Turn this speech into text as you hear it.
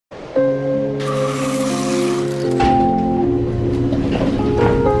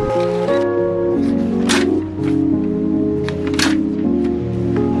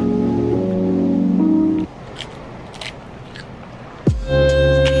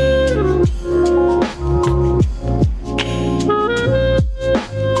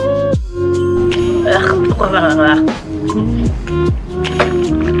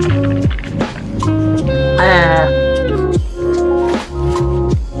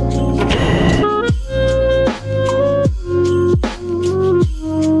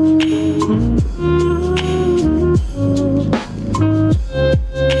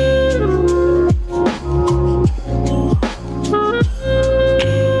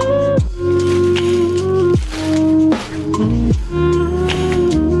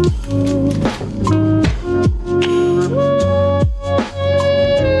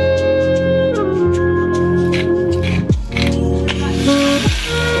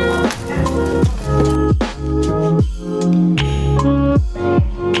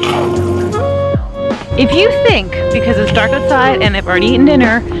it's dark outside and I've already eaten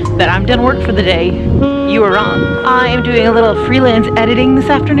dinner, that I'm done work for the day, you were wrong. I am doing a little freelance editing this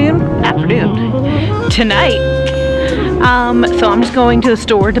tonight. So I'm just going to the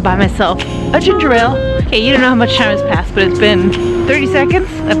store to buy myself a ginger ale. Okay, you don't know how much time has passed, but it's been 30 seconds.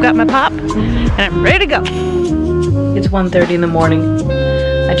 I've got my pop and I'm ready to go. It's 1:30 in the morning.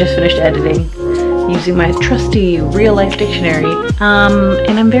 I just finished editing using my trusty real-life dictionary,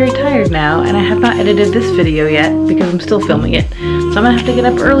 and I'm very tired now, and I have not edited this video yet because I'm still filming it. So I'm gonna have to get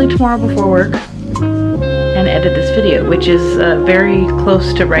up early tomorrow before work and edit this video, which is very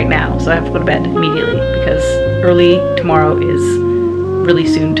close to right now. So I have to go to bed immediately because early tomorrow is really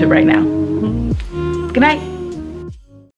soon to right now. Good night.